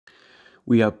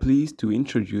We are pleased to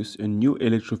introduce a new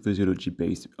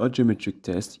electrophysiology-based audiometric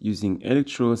test using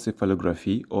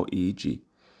electroencephalography or EEG.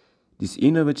 This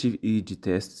innovative EEG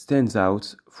test stands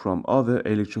out from other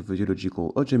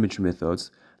electrophysiological audiometry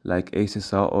methods like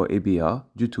ASSR or ABR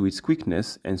due to its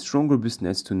quickness and strong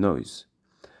robustness to noise.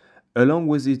 Along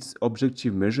with its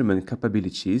objective measurement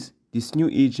capabilities, this new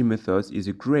EEG method is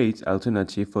a great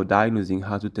alternative for diagnosing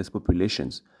hard-to-test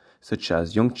populations, such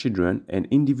as young children and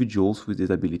individuals with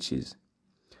disabilities.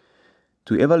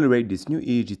 To evaluate this new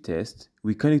EEG test,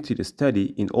 we conducted a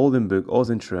study in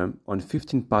Oldenburg-Hausentrum on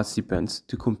 15 participants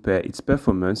to compare its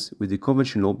performance with the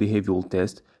conventional behavioral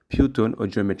test, pure tone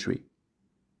audiometry.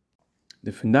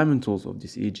 The fundamentals of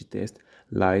this EEG test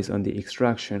lies on the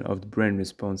extraction of the brain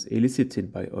response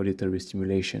elicited by auditory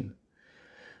stimulation.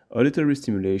 Auditory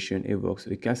stimulation evokes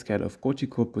a cascade of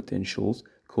cortical potentials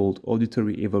called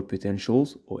auditory evoked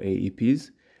potentials or AEPs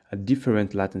at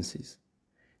different latencies.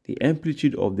 The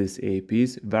amplitude of these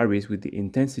AEPs varies with the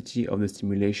intensity of the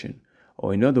stimulation,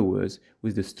 or in other words,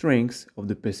 with the strength of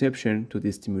the perception to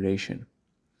this stimulation.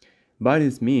 By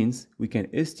this means, we can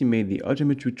estimate the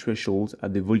audiometric threshold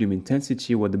at the volume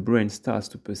intensity where the brain starts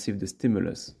to perceive the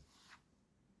stimulus.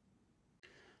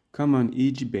 Common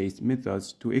EEG-based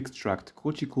methods to extract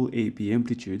cortical AEP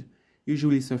amplitude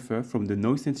usually suffer from the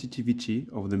noise sensitivity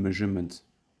of the measurement.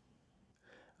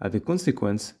 As a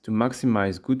consequence, to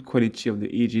maximize good quality of the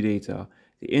EEG data,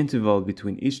 the interval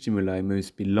between each stimuli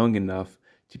must be long enough,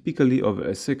 typically over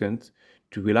a second,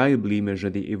 to reliably measure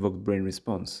the evoked brain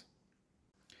response.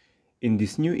 In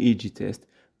this new EEG test,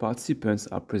 participants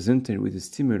are presented with a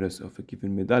stimulus of a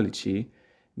given modality,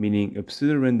 meaning a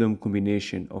pseudo-random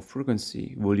combination of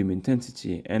frequency, volume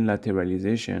intensity, and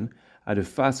lateralization at a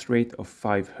fast rate of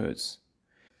 5 Hz.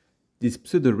 This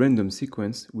pseudo-random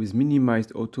sequence with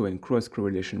minimized auto and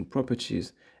cross-correlation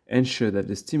properties ensure that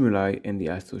the stimuli and the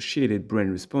associated brain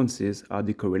responses are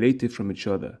decorrelated from each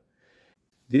other.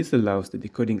 This allows the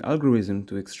decoding algorithm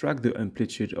to extract the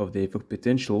amplitude of the evoked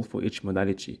potential for each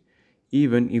modality,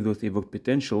 even if those evoked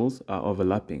potentials are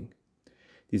overlapping.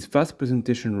 This fast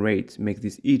presentation rate makes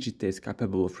this EEG test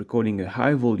capable of recording a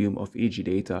high volume of EEG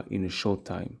data in a short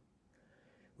time.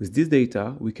 With this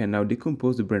data, we can now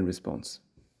decompose the brain response.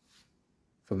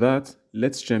 For that,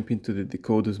 let's jump into the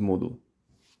decoder's model.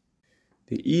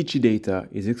 The EEG data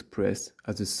is expressed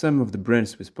as the sum of the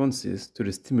brain's responses to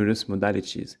the stimulus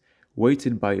modalities,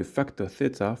 weighted by a factor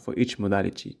theta for each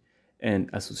modality, and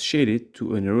associated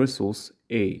to a neurosource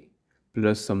A,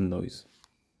 plus some noise.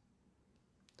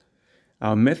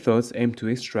 Our methods aim to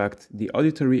extract the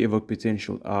auditory evoked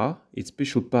potential R, its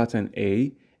spatial pattern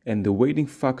A, and the weighting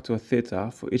factor theta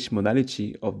for each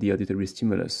modality of the auditory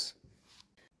stimulus.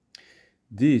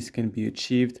 This can be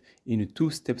achieved in a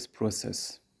two-step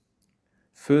process.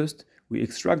 First, we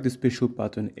extract the spatial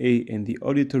pattern A and the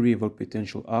auditory evoked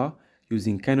potential R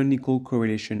using canonical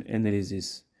correlation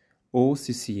analysis, or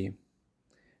CCA.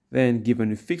 Then,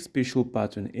 given a fixed spatial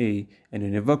pattern A and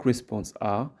an evoked response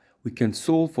R, we can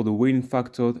solve for the weighting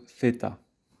factor theta.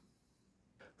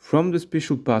 From the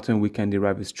spatial pattern, we can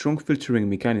derive a strong filtering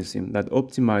mechanism that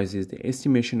optimizes the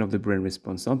estimation of the brain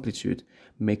response amplitude,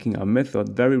 making our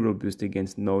method very robust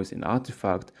against noise and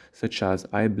artifacts such as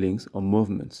eye blinks or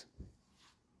movements.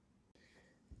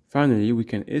 Finally, we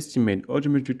can estimate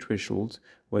audiometric thresholds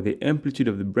where the amplitude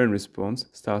of the brain response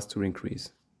starts to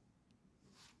increase.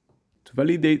 To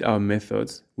validate our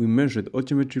methods, we measured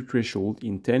audiometric threshold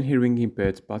in 10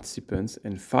 hearing-impaired participants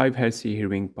and 5 healthy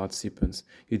hearing participants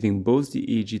using both the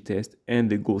EEG test and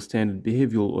the gold standard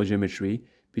behavioral audiometry,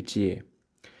 PTA.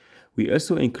 We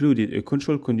also included a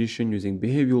control condition using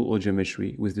behavioral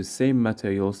audiometry with the same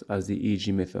materials as the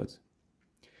EEG method.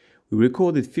 We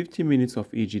recorded 50 minutes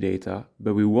of EEG data,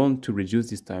 but we want to reduce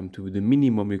this time to the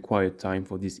minimum required time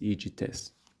for this EEG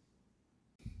test.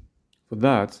 For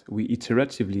that, we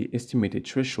iteratively estimated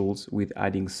thresholds with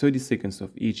adding 30 seconds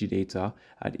of EEG data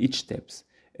at each step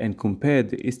and compared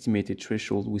the estimated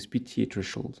threshold with PTA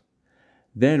threshold.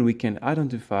 Then we can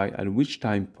identify at which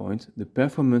time point the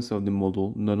performance of the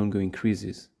model no longer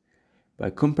increases.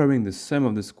 By comparing the sum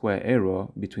of the square error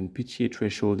between PTA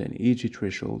threshold and EEG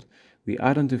threshold, we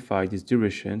identify this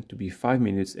duration to be 5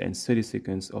 minutes and 30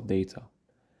 seconds of data.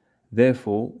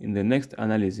 Therefore, in the next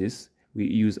analysis, we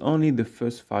use only the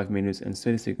first 5 minutes and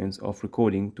 30 seconds of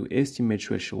recording to estimate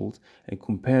thresholds and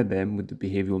compare them with the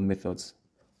behavioral methods.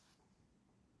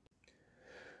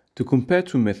 To compare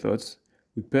two methods,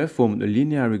 we performed a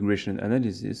linear regression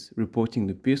analysis reporting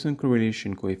the Pearson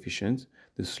correlation coefficient,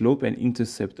 the slope and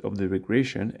intercept of the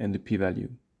regression, and the p-value.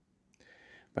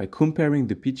 By comparing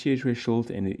the PTA threshold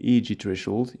and the EEG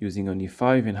threshold using only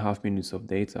 5.5 minutes of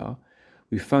data,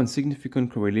 We found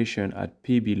significant correlation at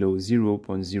p below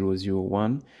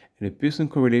 0.001 and a Pearson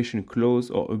correlation close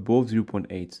or above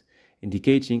 0.8,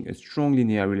 indicating a strong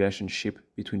linear relationship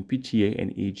between PTA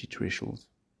and EEG thresholds.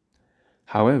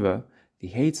 However,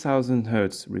 the 8000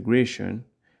 Hz regression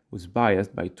was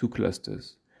biased by two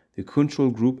clusters, the control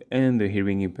group and the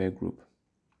hearing impaired group.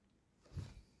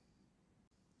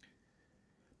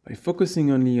 By focusing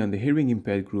only on the hearing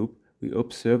impaired group, we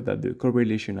observed that the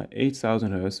correlation at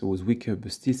 8000 Hz was weaker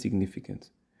but still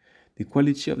significant. The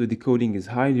quality of the decoding is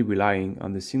highly relying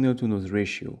on the signal-to-noise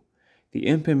ratio. The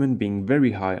impairment being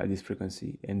very high at this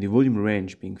frequency and the volume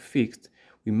range being fixed,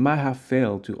 we might have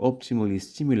failed to optimally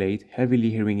stimulate heavily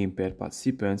hearing impaired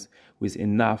participants with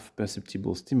enough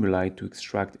perceptible stimuli to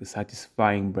extract a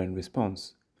satisfying brain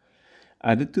response.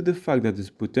 Added to the fact that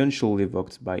the potential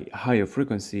evoked by higher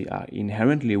frequency are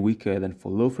inherently weaker than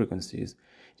for low frequencies,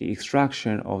 the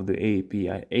extraction of the AAP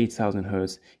at 8000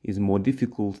 Hz is more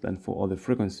difficult than for other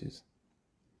frequencies.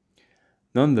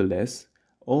 Nonetheless,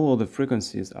 all other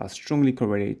frequencies are strongly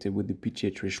correlated with the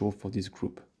PTA threshold for this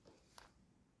group.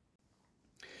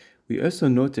 We also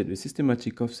noted a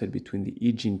systematic offset between the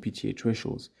EEG and PTA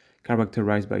thresholds,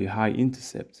 characterized by a high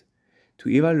intercept. To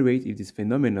evaluate if this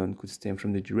phenomenon could stem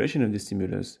from the duration of the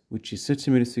stimulus, which is 30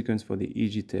 milliseconds for the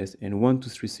EEG test and 1 to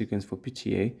 3 seconds for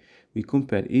PTA, we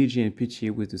compared EEG and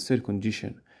PTA with the third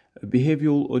condition, a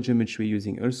behavioral audiometry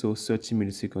using also 30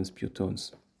 milliseconds pure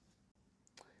tones.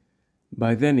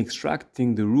 By then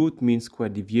extracting the root mean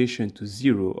squared deviation to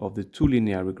 0 of the two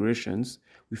linear regressions,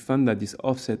 we found that this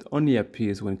offset only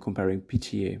appears when comparing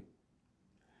PTA.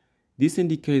 This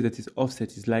indicates that this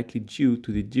offset is likely due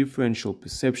to the differential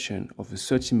perception of a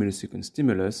 30 millisecond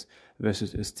stimulus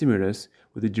versus a stimulus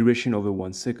with a duration over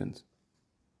 1 second.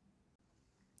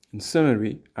 In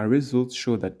summary, our results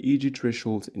show that EEG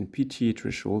thresholds and PTA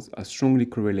thresholds are strongly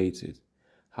correlated.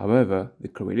 However, the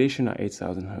correlation at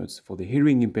 8000 Hz for the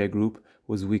hearing impaired group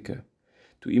was weaker.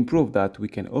 To improve that, we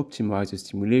can optimize the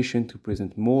stimulation to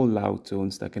present more loud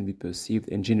tones that can be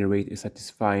perceived and generate a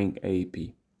satisfying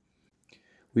AAP.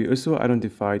 We also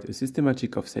identified a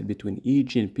systematic offset between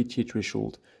EEG and PTA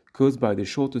threshold caused by the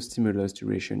shorter stimulus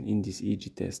duration in this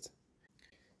EEG test.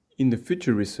 In the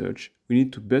future research, we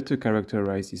need to better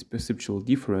characterize this perceptual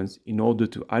difference in order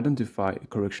to identify a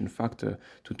correction factor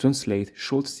to translate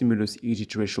short stimulus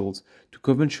EEG thresholds to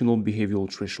conventional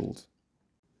behavioral thresholds.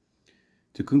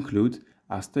 To conclude,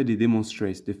 our study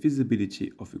demonstrates the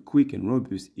feasibility of a quick and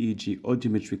robust EEG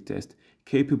audiometric test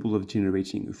capable of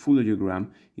generating a full audiogram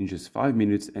in just 5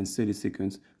 minutes and 30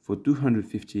 seconds for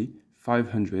 250,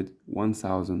 500,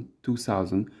 1000,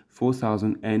 2000,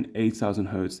 4000 and 8000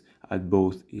 Hz at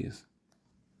both ears.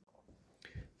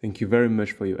 Thank you very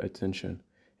much for your attention,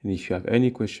 and if you have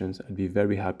any questions, I'd be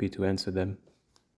very happy to answer them.